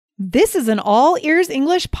This is an All Ears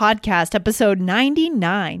English podcast, episode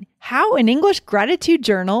 99, How an English Gratitude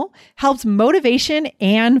Journal Helps Motivation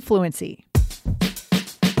and Fluency.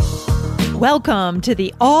 Welcome to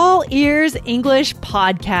the All Ears English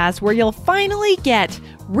podcast, where you'll finally get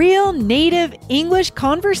real native English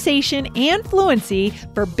conversation and fluency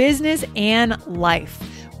for business and life.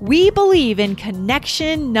 We believe in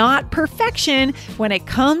connection, not perfection, when it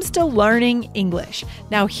comes to learning English.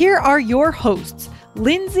 Now, here are your hosts,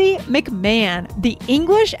 Lindsay McMahon, the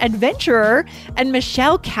English adventurer, and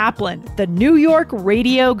Michelle Kaplan, the New York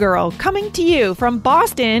radio girl, coming to you from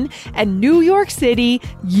Boston and New York City,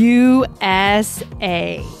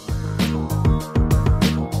 USA.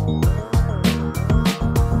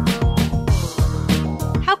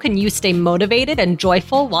 How can you stay motivated and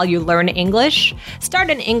joyful while you learn English? Start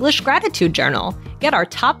an English gratitude journal. Get our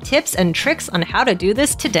top tips and tricks on how to do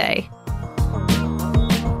this today.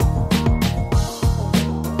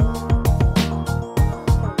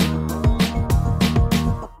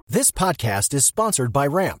 This podcast is sponsored by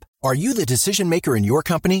Ramp. Are you the decision maker in your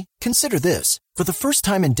company? Consider this. For the first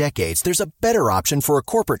time in decades, there's a better option for a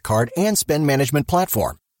corporate card and spend management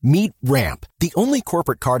platform. Meet Ramp, the only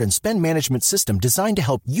corporate card and spend management system designed to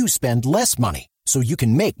help you spend less money so you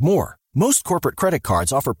can make more. Most corporate credit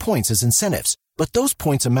cards offer points as incentives, but those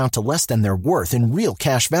points amount to less than their worth in real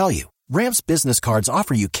cash value. Ramp's business cards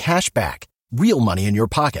offer you cash back, real money in your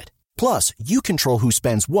pocket. Plus, you control who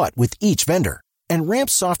spends what with each vendor. And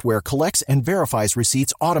Ramp's software collects and verifies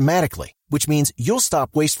receipts automatically, which means you'll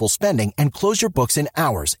stop wasteful spending and close your books in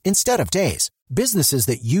hours instead of days. Businesses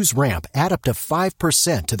that use Ramp add up to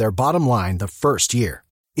 5% to their bottom line the first year.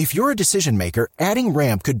 If you're a decision maker, adding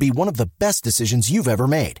Ramp could be one of the best decisions you've ever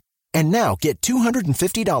made. And now get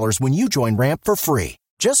 $250 when you join Ramp for free.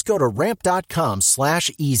 Just go to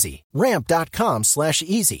ramp.com/easy.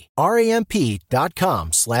 Ramp.com/easy.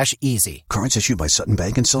 RAMP.com/easy. Cards issued by Sutton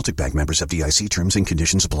Bank and Celtic Bank, members FDIC. Terms and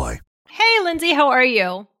conditions apply. Hey, Lindsay, how are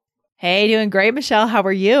you? Hey, doing great, Michelle. How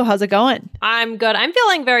are you? How's it going? I'm good. I'm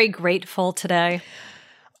feeling very grateful today.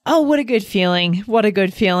 Oh, what a good feeling. What a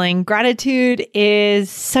good feeling. Gratitude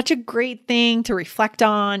is such a great thing to reflect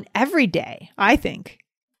on every day, I think.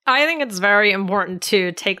 I think it's very important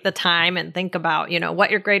to take the time and think about, what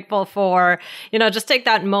you're grateful for, just take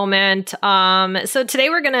that moment. So today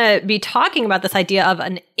we're going to be talking about this idea of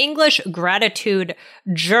an English gratitude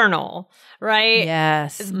journal, right?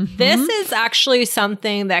 Yes. This is actually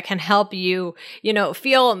something that can help you,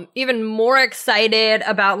 feel even more excited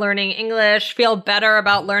about learning English, feel better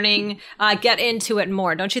about learning, get into it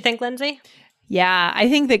more. Don't you think, Lindsay? Yeah, I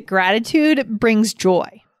think that gratitude brings joy.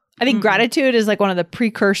 I think gratitude is like one of the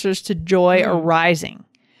precursors to joy arising.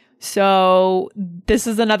 So this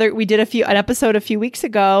is we did an episode a few weeks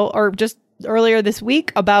ago, or just earlier this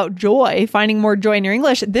week, about joy, finding more joy in your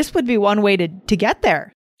English. This would be one way to get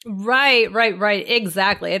there. Right.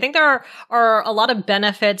 Exactly. I think there are a lot of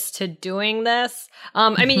benefits to doing this.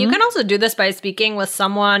 You can also do this by speaking with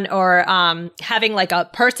someone or having like a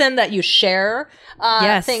person that you share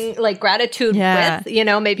thing like gratitude with,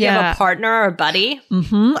 maybe you have a partner or a buddy.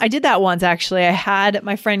 I did that once, actually. I had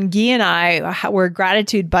my friend Guy and I were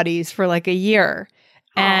gratitude buddies for like a year.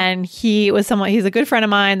 And he's a good friend of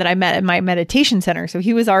mine that I met at my meditation center. So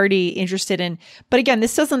he was already interested in, but again,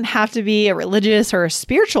 this doesn't have to be a religious or a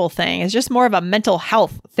spiritual thing. It's just more of a mental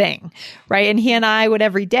health thing, right? And he and I would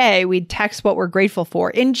every day, we'd text what we're grateful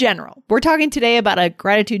for in general. We're talking today about a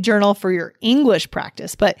gratitude journal for your English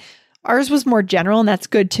practice, but ours was more general, and that's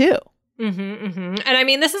good too.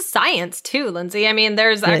 And this is science too, Lindsay.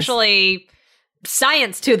 There's actually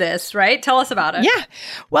science to this, right? Tell us about it. Yeah.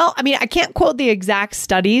 Well, I can't quote the exact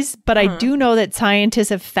studies, but I do know that scientists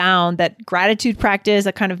have found that gratitude practice,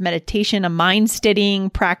 a kind of meditation, a mind steadying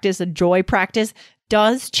practice, a joy practice,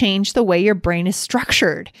 does change the way your brain is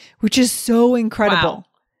structured, which is so incredible. Wow.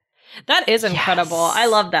 That is incredible. Yes. I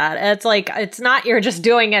love that. It's like, it's not you're just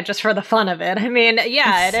doing it just for the fun of it.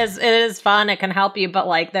 It is fun. It can help you, but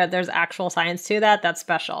like there's actual science to that. That's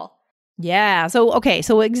special. Yeah. So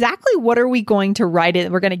exactly what are we going to write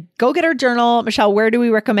in? We're going to go get our journal. Michelle, where do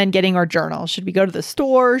we recommend getting our journal? Should we go to the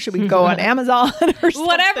store? Should we go on Amazon or something?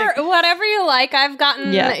 Whatever you like. I've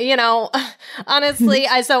gotten, honestly,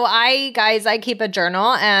 I keep a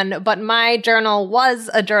journal but my journal was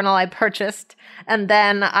a journal I purchased. And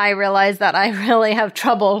then I realized that I really have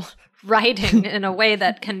trouble writing in a way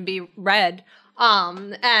that can be read.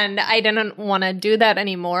 And I didn't want to do that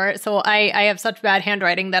anymore. So I have such bad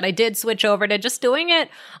handwriting that I did switch over to just doing it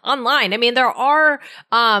online. There are,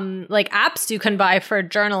 like apps you can buy for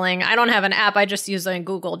journaling. I don't have an app. I just use a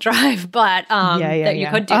Google Drive, but, you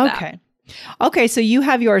could do that. Okay, so you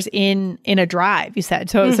have yours in a drive, you said.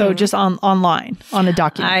 So just online on a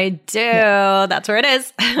document. I do. Yeah. That's where it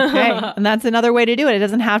is. Okay. And that's another way to do it. It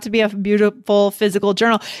doesn't have to be a beautiful physical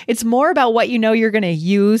journal. It's more about what you know you're going to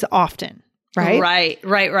use often, right?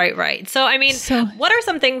 Right. So, I mean, what are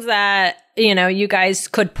some things that, you guys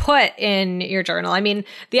could put in your journal? I mean,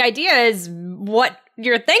 the idea is what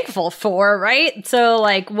you're thankful for, right? So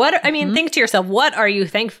like think to yourself, what are you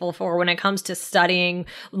thankful for when it comes to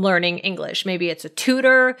learning English? Maybe it's a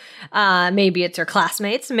tutor, maybe it's your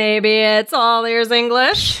classmates, maybe it's All Ears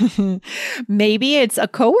English. Maybe it's a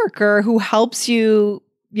coworker who helps you,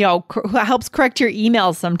 who helps correct your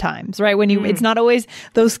emails sometimes, right? When it's not always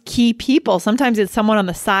those key people. Sometimes it's someone on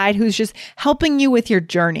the side who's just helping you with your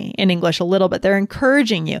journey in English a little bit. They're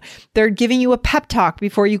encouraging you. They're giving you a pep talk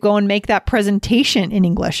before you go and make that presentation in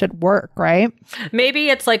English at work, right? Maybe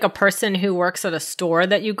it's like a person who works at a store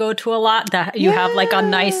that you go to a lot that you have like a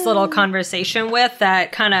nice little conversation with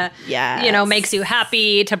that kind of, makes you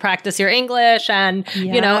happy to practice your English. And,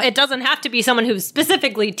 it doesn't have to be someone who's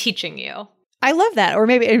specifically teaching you. I love that. Or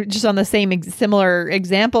maybe just on the similar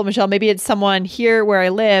example, Michelle, maybe it's someone here where I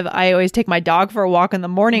live. I always take my dog for a walk in the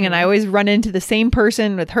morning and I always run into the same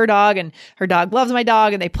person with her dog and her dog loves my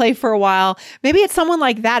dog and they play for a while. Maybe it's someone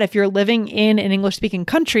like that if you're living in an English speaking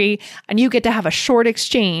country and you get to have a short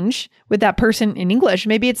exchange with that person in English.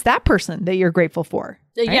 Maybe it's that person that you're grateful for.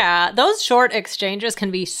 Right? Yeah, those short exchanges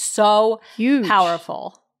can be so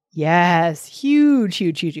powerful. Yes, huge.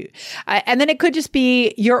 And then it could just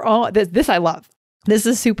be your own. This I love. This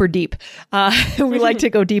is super deep. We like to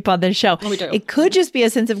go deep on this show. We do. It could just be a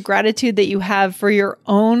sense of gratitude that you have for your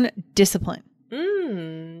own discipline.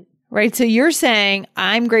 Right? So you're saying,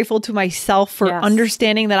 I'm grateful to myself for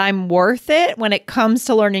understanding that I'm worth it when it comes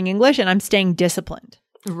to learning English and I'm staying disciplined.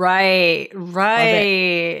 Right.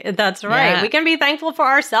 That's right. Yeah. We can be thankful for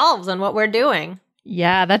ourselves and what we're doing.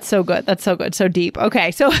 Yeah, that's so good. So deep.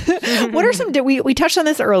 Okay. So what are some, we touched on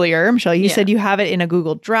this earlier, Michelle, you said you have it in a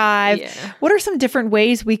Google Drive. Yeah. What are some different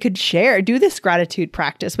ways we could do this gratitude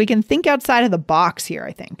practice? We can think outside of the box here,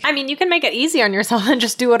 I think. I mean, you can make it easy on yourself and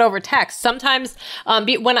just do it over text. Sometimes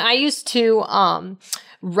when I used to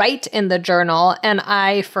write in the journal and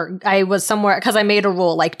I was somewhere because I made a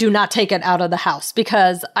rule like do not take it out of the house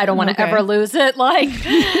because I don't want to ever lose it.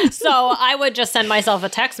 So I would just send myself a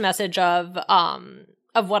text message of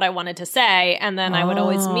what I wanted to say. And then I would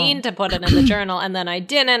always mean to put it in the journal and then I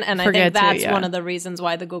didn't. And I think that's one of the reasons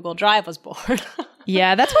why the Google Drive was born.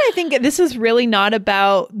 Yeah, that's why I think this is really not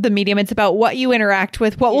about the medium. It's about what you interact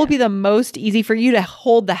with, what will be the most easy for you to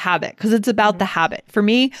hold the habit, because it's about the habit. For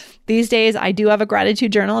me, these days, I do have a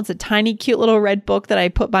gratitude journal. It's a tiny, cute little red book that I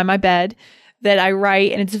put by my bed that I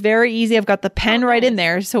write, and it's very easy. I've got the pen right in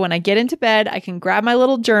there. So when I get into bed, I can grab my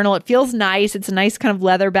little journal. It feels nice. It's a nice kind of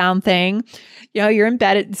leather bound thing. You're in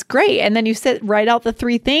bed. It's great. And then you write out the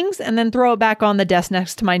 3 things and then throw it back on the desk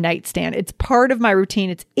next to my nightstand. It's part of my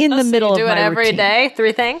routine. It's in the middle of my routine. You do it every day?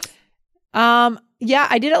 3 things? Yeah,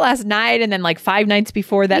 I did it last night and then like 5 nights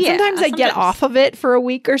before that. Sometimes I get off of it for a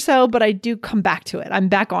week or so, but I do come back to it. I'm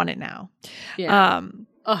back on it now. Yeah.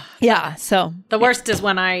 So the worst is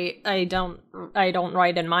when I don't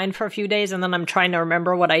write in mine for a few days and then I'm trying to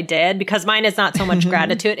remember what I did because mine is not so much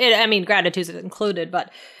gratitude. Gratitude is included, but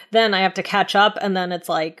then I have to catch up and then it's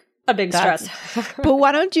like a big stress. But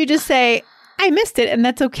why don't you just say, I missed it and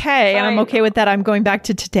that's okay. And I'm okay with that. I'm going back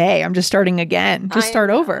to today. I'm just starting again. Just start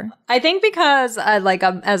over. I think because I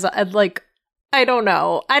don't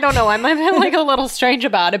know. I'm like a little strange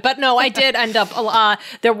about it. But no, I did end up,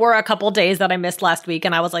 there were a couple days that I missed last week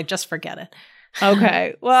and I was like, just forget it.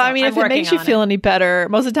 Okay. Well, I mean, if it makes you feel any better,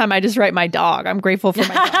 most of the time I just write my dog. I'm grateful for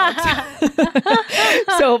my dog.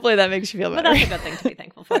 So hopefully that makes you feel better. But that's a good thing to be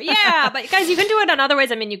thankful for. Yeah. But guys, you can do it in other ways.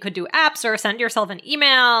 I mean, you could do apps or send yourself an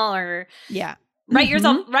email or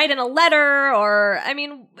write in a letter or, I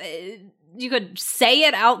mean, you could say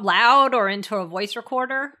it out loud or into a voice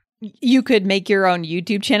recorder. You could make your own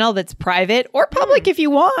YouTube channel that's private or public if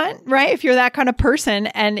you want, right? If you're that kind of person.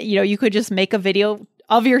 And, you could just make a video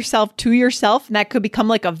of yourself to yourself. And that could become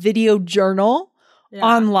like a video journal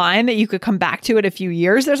online that you could come back to in a few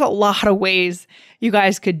years. There's a lot of ways you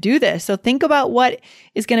guys could do this. So think about what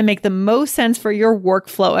is going to make the most sense for your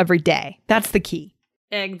workflow every day. That's the key.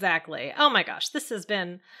 Exactly. Oh my gosh. This has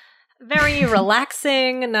been very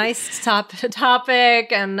relaxing, nice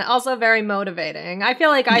topic, and also very motivating. I feel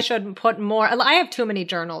like I should put more. I have too many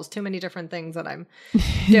journals, too many different things that I'm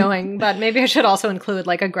doing, but maybe I should also include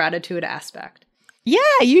like a gratitude aspect. Yeah,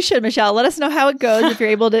 you should, Michelle. Let us know how it goes if you're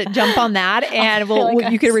able to jump on that, and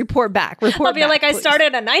you can report back. I'll be like, please. I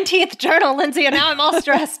started a 19th journal, Lindsay, and now I'm all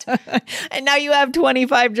stressed. And now you have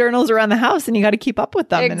 25 journals around the house, and you got to keep up with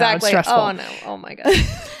them. Exactly. And now it's stressful. Oh, no. Oh, my God.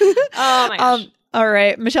 Oh, my gosh. All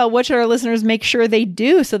right, Michelle, what should our listeners make sure they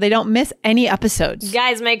do so they don't miss any episodes?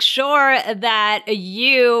 Guys, make sure that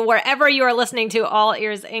you, wherever you are listening to All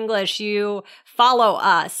Ears English, you follow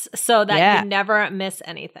us so that you never miss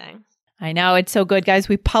anything. I know. It's so good, guys.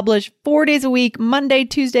 We publish 4 days a week, Monday,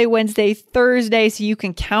 Tuesday, Wednesday, Thursday, so you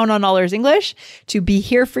can count on All Ears English to be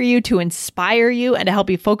here for you, to inspire you, and to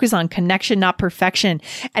help you focus on connection, not perfection.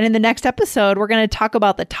 And in the next episode, we're going to talk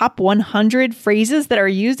about the top 100 phrases that are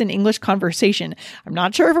used in English conversation. I'm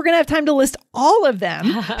not sure if we're going to have time to list all of them,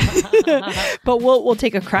 but we'll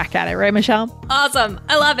take a crack at it. Right, Michelle? Awesome.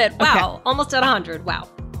 I love it. Wow. Okay. Almost at 100. Wow.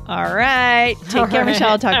 All right. Take care,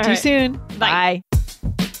 Michelle. Talk to you soon. Bye.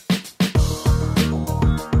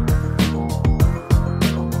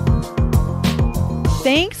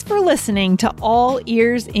 Thanks for listening to All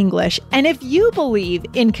Ears English. And if you believe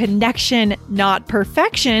in connection, not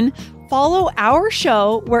perfection, follow our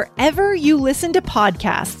show wherever you listen to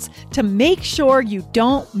podcasts to make sure you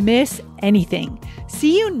don't miss anything.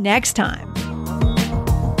 See you next time.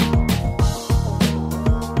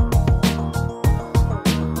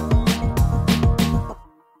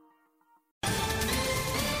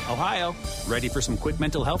 Ohio, ready for some quick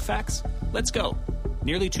mental health facts? Let's go.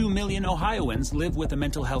 Nearly 2 million Ohioans live with a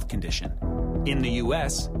mental health condition. In the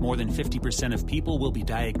U.S., more than 50% of people will be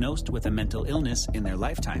diagnosed with a mental illness in their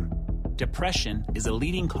lifetime. Depression is a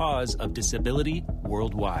leading cause of disability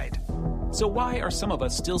worldwide. So why are some of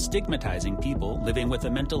us still stigmatizing people living with a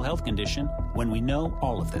mental health condition when we know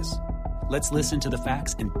all of this? Let's listen to the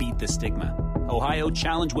facts and beat the stigma. Ohio,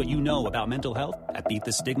 challenge what you know about mental health at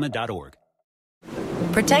beatthestigma.org.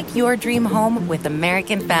 Protect your dream home with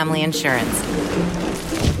American Family Insurance.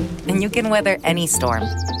 And you can weather any storm.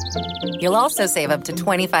 You'll also save up to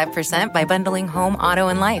 25% by bundling home, auto,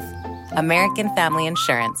 and life. American Family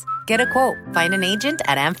Insurance. Get a quote. Find an agent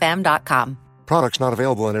at amfam.com. Products not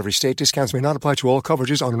available in every state. Discounts may not apply to all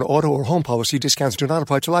coverages on an auto or home policy. Discounts do not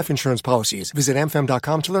apply to life insurance policies. Visit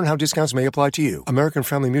amfam.com to learn how discounts may apply to you. American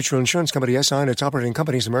Family Mutual Insurance Company, SI, and its operating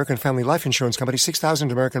companies, American Family Life Insurance Company,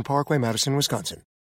 6000 American Parkway, Madison, Wisconsin.